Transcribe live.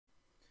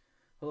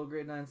Hello,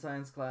 grade 9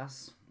 science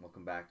class.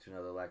 Welcome back to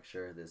another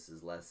lecture. This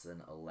is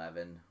lesson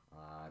 11,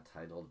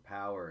 titled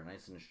Power,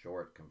 nice and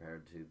short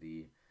compared to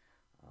the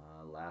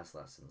last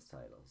lesson's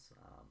titles.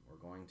 We're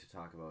going to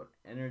talk about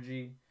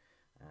energy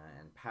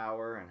and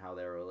power and how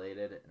they're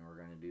related, and we're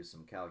going to do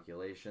some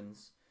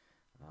calculations.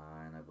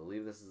 And I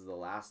believe this is the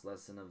last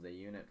lesson of the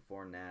unit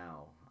for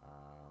now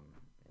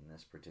in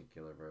this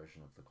particular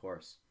version of the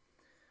course.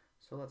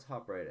 So let's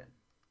hop right in.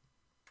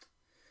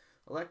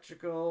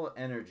 Electrical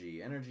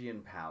energy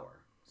and power.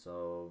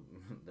 So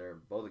they're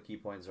both the key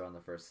points are on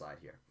the first slide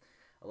here.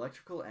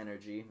 Electrical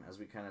energy, as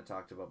we kind of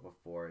talked about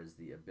before, is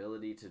the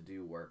ability to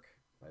do work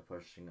by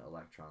pushing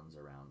electrons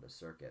around a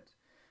circuit.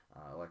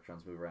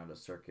 Electrons move around a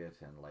circuit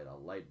and light a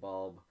light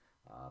bulb,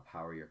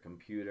 power your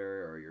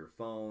computer or your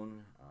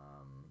phone,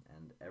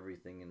 and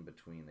everything in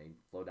between. They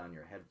flow down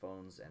your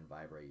headphones and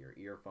vibrate your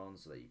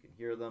earphones so that you can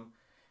hear them,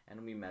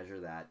 and we measure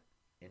that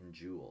in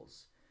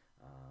joules.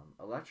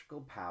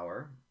 Electrical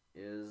power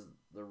is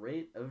the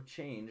rate of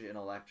change in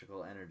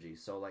electrical energy.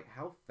 So like,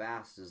 how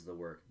fast is the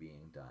work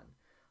being done?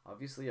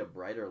 Obviously a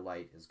brighter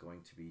light is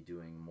going to be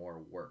doing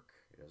more work.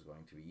 It is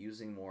going to be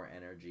using more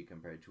energy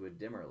compared to a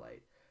dimmer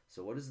light.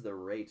 So what is the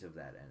rate of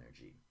that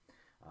energy?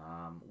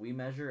 We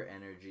measure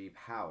energy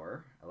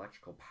power,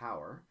 electrical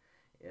power,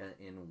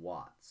 in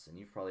watts, and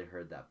you've probably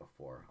heard that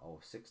before. Oh,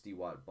 60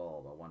 watt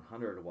bulb, a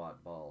 100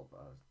 watt bulb,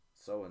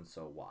 so and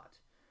so watt.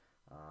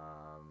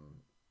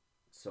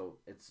 So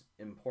it's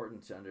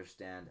important to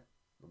understand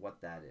what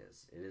that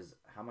is. It is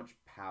how much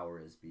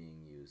power is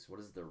being used.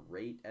 What is the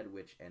rate at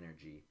which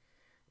energy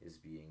is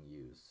being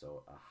used?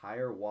 So a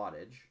higher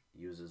wattage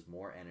uses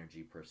more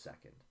energy per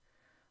second.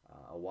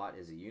 A watt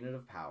is a unit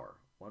of power.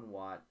 1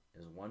 watt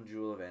is 1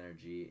 joule of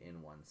energy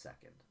in 1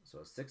 second. So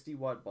a 60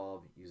 watt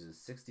bulb uses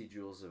 60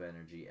 joules of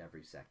energy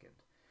every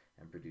second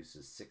and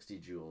produces 60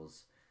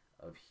 joules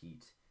of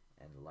heat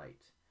and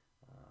light.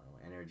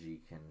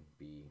 Energy can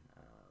be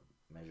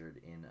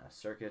measured in a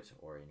circuit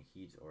or in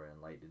heat or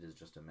in light. It is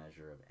just a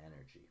measure of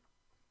energy.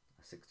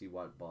 A 60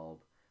 watt bulb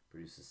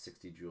produces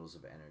 60 joules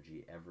of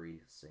energy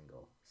every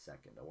single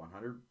second. A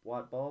 100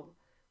 watt bulb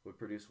would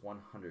produce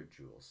 100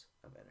 joules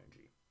of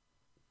energy.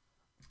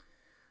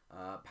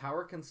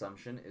 Power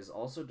consumption is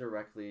also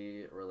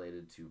directly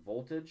related to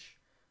voltage,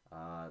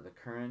 the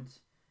current,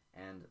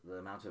 and the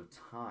amount of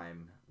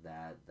time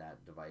that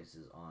that device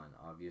is on.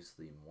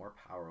 Obviously, more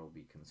power will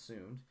be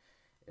consumed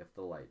if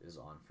the light is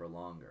on for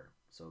longer.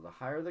 So the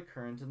higher the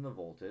current and the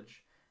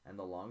voltage, and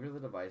the longer the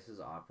device is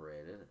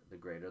operated, the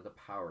greater the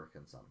power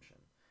consumption.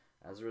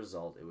 As a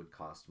result, it would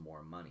cost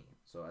more money.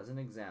 So as an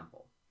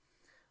example,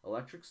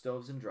 electric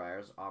stoves and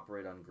dryers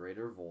operate on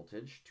greater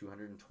voltage,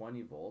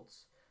 220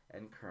 volts,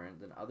 and current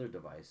than other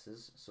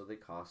devices, so they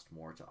cost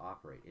more to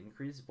operate.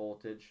 Increased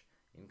voltage,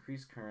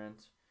 increased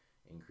current,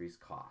 increased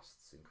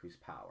costs,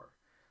 increased power.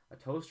 A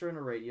toaster and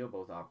a radio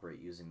both operate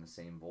using the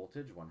same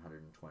voltage,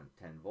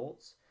 110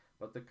 volts,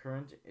 but the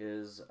current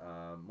is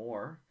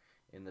more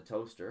in the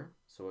toaster,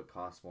 so it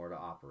costs more to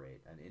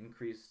operate. An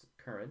increased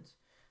current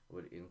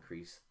would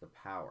increase the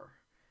power.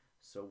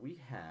 So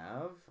we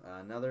have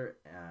another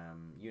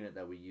unit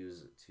that we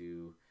use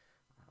to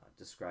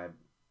describe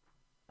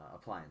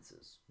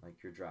appliances,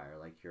 like your dryer,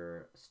 like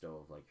your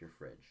stove, like your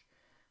fridge.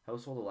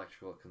 Household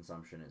electrical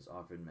consumption is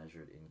often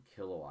measured in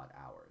kilowatt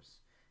hours.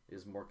 It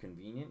is more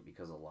convenient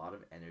because a lot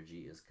of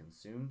energy is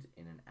consumed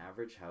in an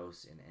average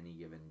house in any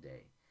given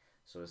day.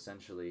 So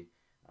essentially,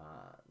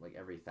 like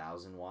every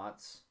 1,000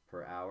 watts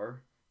per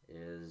hour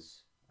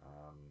is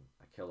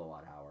a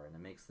kilowatt hour, and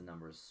it makes the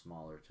numbers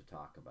smaller to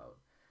talk about.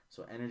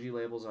 So energy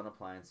labels on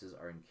appliances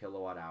are in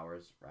kilowatt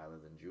hours rather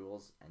than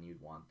joules, and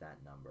you'd want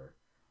that number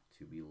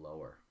to be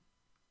lower.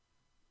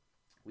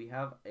 We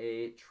have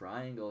a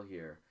triangle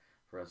here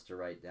for us to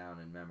write down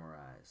and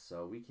memorize.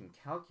 So we can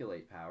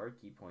calculate power,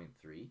 key point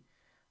 3,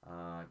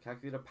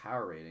 calculate a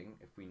power rating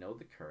if we know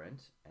the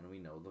current and we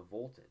know the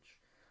voltage.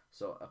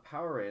 So a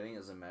power rating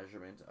is a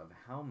measurement of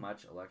how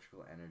much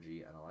electrical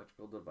energy an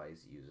electrical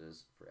device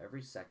uses for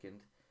every second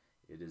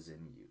it is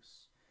in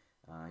use.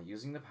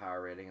 Using the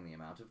power rating and the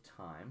amount of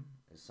time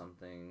is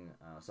something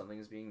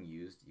is being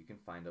used, you can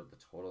find out the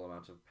total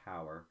amount of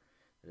power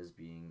that is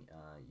being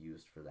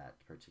used for that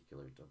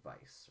particular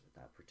device or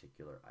that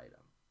particular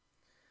item.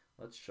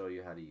 Let's show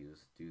you how to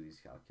do these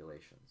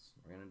calculations.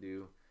 We're going to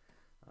do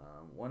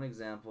one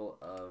example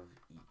of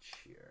each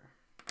here.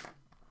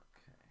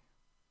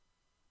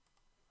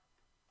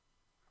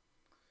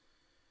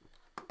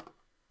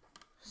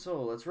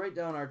 So let's write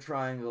down our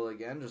triangle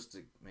again just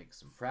to make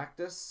some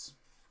practice.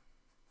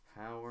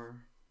 Power,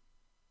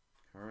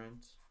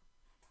 current,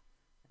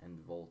 and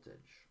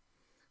voltage.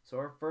 So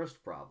our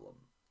first problem.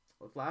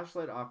 The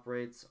flashlight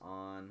operates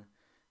on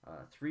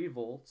 3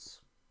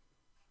 volts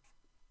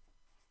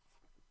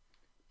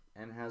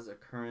and has a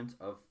current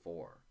of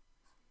 4.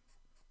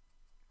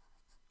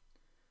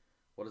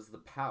 What is the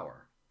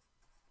power?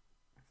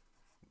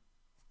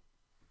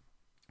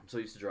 I'm so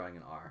used to drawing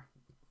an R.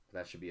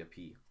 That should be a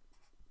P.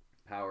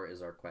 Power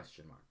is our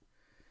question mark.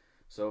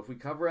 So if we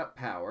cover up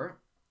power,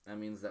 that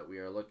means that we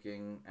are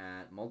looking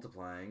at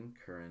multiplying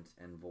current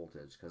and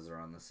voltage because they're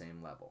on the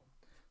same level.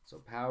 So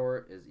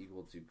power is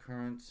equal to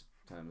current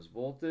times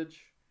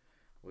voltage,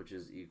 which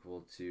is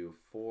equal to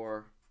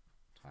 4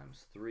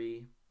 times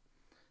 3.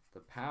 The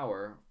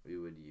power we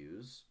would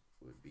use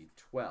would be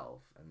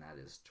 12, and that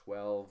is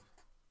 12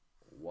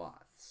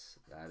 watts.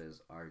 That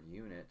is our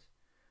unit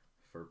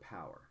for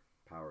power.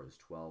 Power is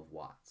 12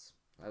 watts.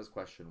 That is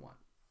question 1.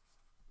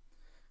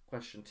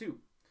 Question 2.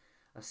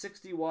 A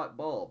 60-watt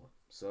bulb.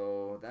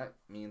 So that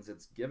means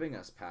it's giving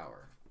us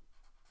power.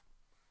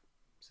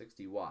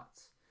 60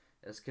 watts.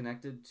 Is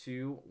connected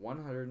to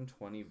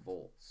 120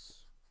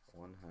 volts.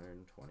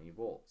 120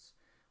 volts.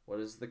 What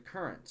is the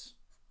current?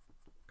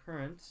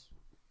 Current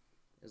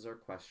is our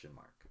question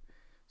mark.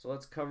 So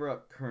let's cover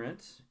up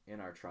current in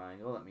our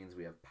triangle. That means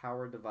we have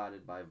power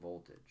divided by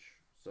voltage.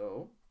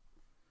 So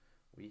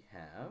we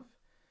have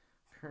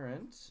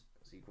current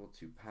is equal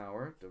to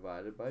power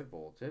divided by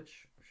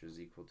voltage, which is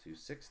equal to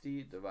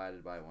 60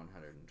 divided by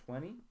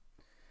 120.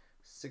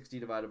 60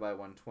 divided by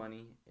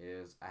 120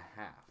 is a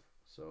half.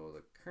 So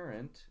the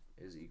current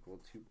is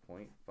equal to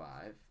 0.5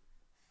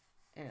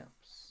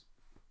 amps.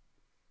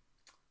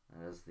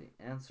 That is the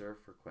answer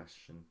for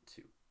question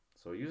 2.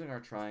 So using our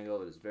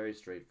triangle, it is very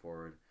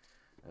straightforward.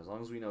 As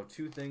long as we know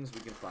 2 things, we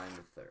can find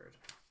the third.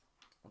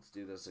 Let's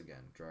do this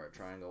again. Draw our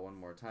triangle one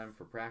more time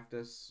for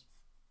practice.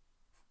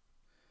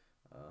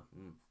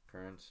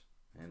 Current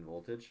and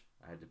voltage.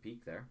 I had to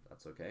peek there.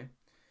 That's okay.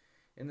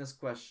 In this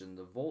question,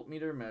 the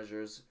voltmeter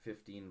measures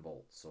 15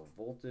 volts. So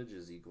voltage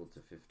is equal to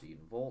 15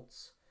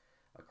 volts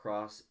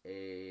across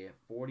a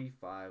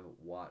 45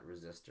 watt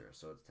resistor.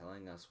 So it's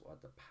telling us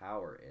what the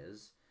power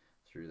is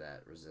through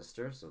that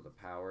resistor. So the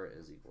power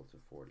is equal to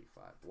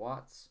 45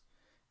 watts.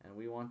 And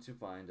we want to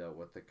find out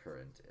what the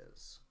current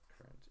is.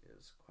 Current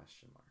is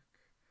question mark.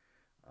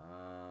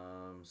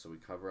 So we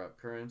cover up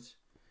current.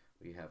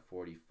 We have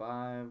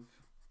 45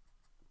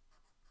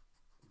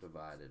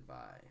 divided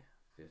by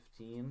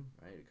 15,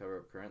 right? We cover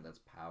up current, that's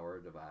power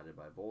divided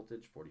by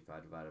voltage,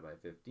 45 divided by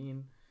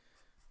 15,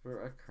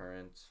 for a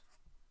current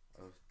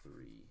of 3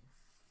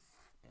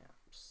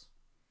 amps.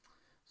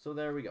 So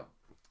there we go.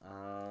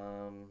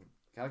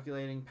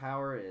 Calculating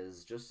power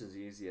is just as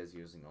easy as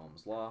using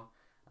Ohm's law.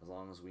 As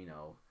long as we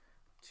know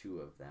 2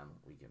 of them,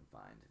 we can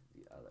find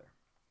the other.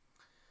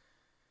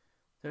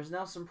 There's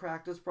now some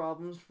practice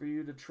problems for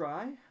you to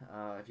try.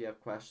 If you have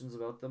questions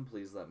about them,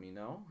 please let me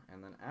know.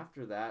 And then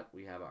after that,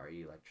 we have our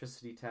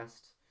electricity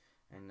test,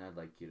 and I'd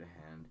like you to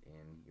hand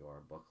in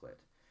your booklet.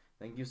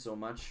 Thank you so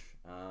much,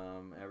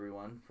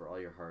 everyone, for all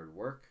your hard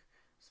work,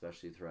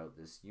 especially throughout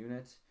this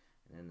unit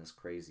and in this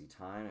crazy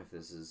time. If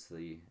this is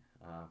the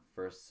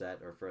first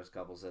set or first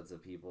couple sets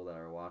of people that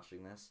are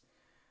watching this,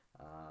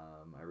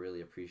 I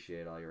really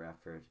appreciate all your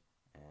effort,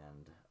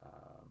 and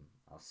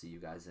I'll see you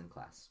guys in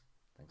class.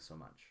 Thanks so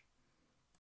much.